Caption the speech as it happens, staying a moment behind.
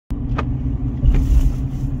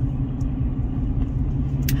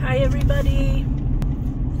everybody.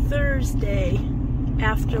 Thursday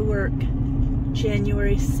after work,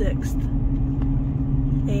 January 6th,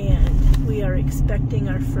 and we are expecting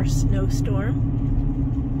our first snowstorm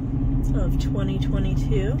of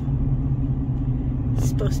 2022. It's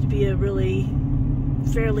supposed to be a really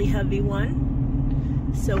fairly heavy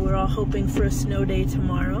one, so we're all hoping for a snow day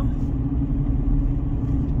tomorrow.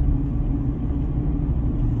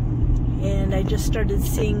 And I just started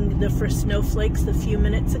seeing the first snowflakes a few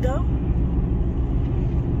minutes ago.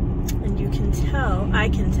 And you can tell, I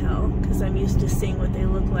can tell, because I'm used to seeing what they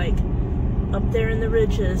look like up there in the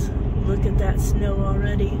ridges. Look at that snow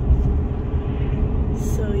already.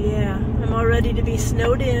 So yeah, I'm all ready to be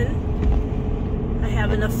snowed in. I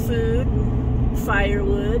have enough food,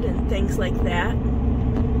 firewood, and things like that.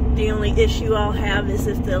 The only issue I'll have is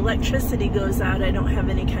if the electricity goes out, I don't have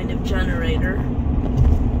any kind of generator.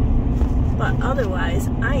 But otherwise,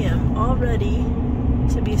 I am all ready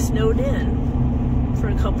to be snowed in for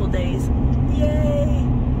a couple days. Yay!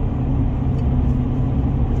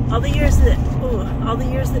 All the years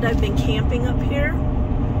that I've been camping up here,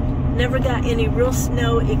 never got any real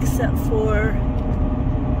snow except for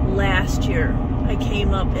last year. I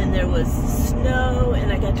came up and there was snow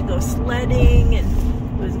and I got to go sledding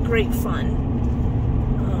and it was great fun.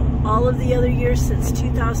 All of the other years since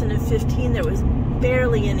 2015, there was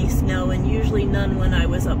barely any snow and usually none when I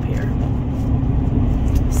was up here.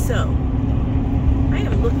 So, I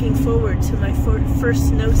am looking forward to my first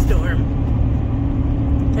snowstorm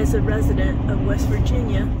as a resident of West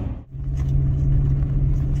Virginia.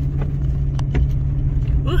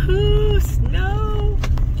 Woohoo! Snow!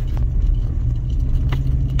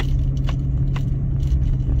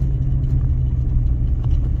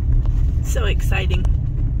 So exciting.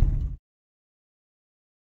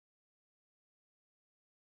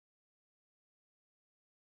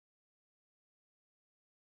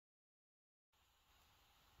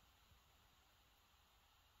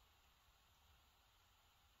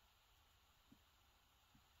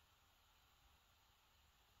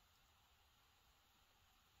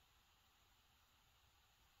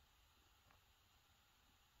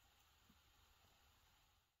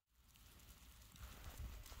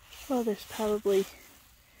 Well, there's probably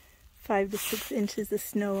 5 to 6 inches of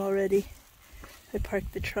snow already. I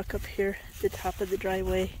parked the truck up here at the top of the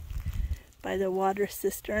driveway by the water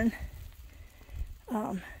cistern.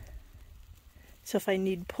 So if I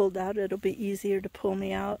need pulled out, it'll be easier to pull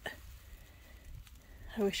me out.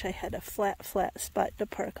 I wish I had a flat spot to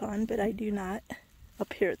park on, but I do not.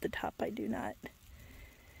 Up here at the top, I do not.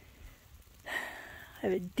 I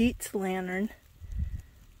have a Dietz lantern.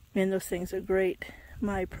 Man, those things are great.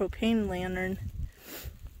 My propane lantern,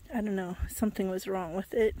 I don't know, something was wrong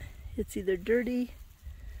with it. It's either dirty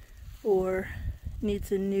or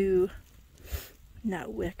needs a new,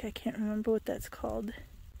 not wick, I can't remember what that's called.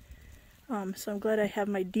 So I'm glad I have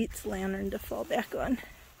my Dietz lantern to fall back on.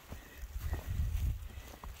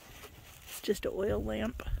 It's just an oil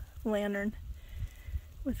lantern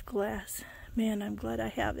with glass. Man, I'm glad I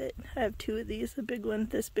have it. I have 2 of these, a big one,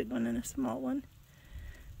 this big one, and a small one.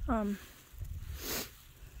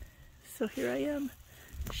 So here I am,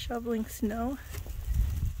 shoveling snow.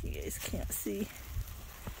 You guys can't see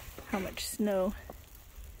how much snow.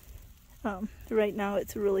 Right now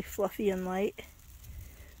it's really fluffy and light.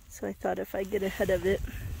 So I thought if I get ahead of it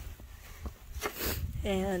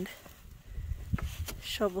and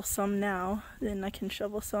shovel some now, then I can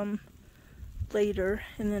shovel some later.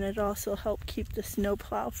 And then it also helped keep the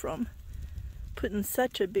snowplow from putting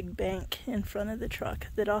such a big bank in front of the truck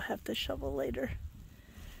that I'll have to shovel later.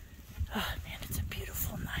 Oh man, it's a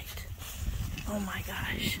beautiful night. Oh my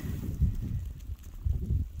gosh.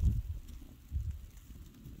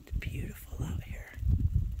 It's beautiful out here.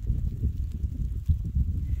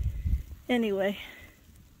 Anyway,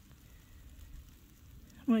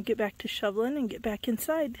 I'm gonna get back to shoveling and get back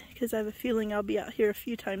inside because I have a feeling I'll be out here a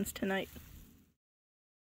few times tonight.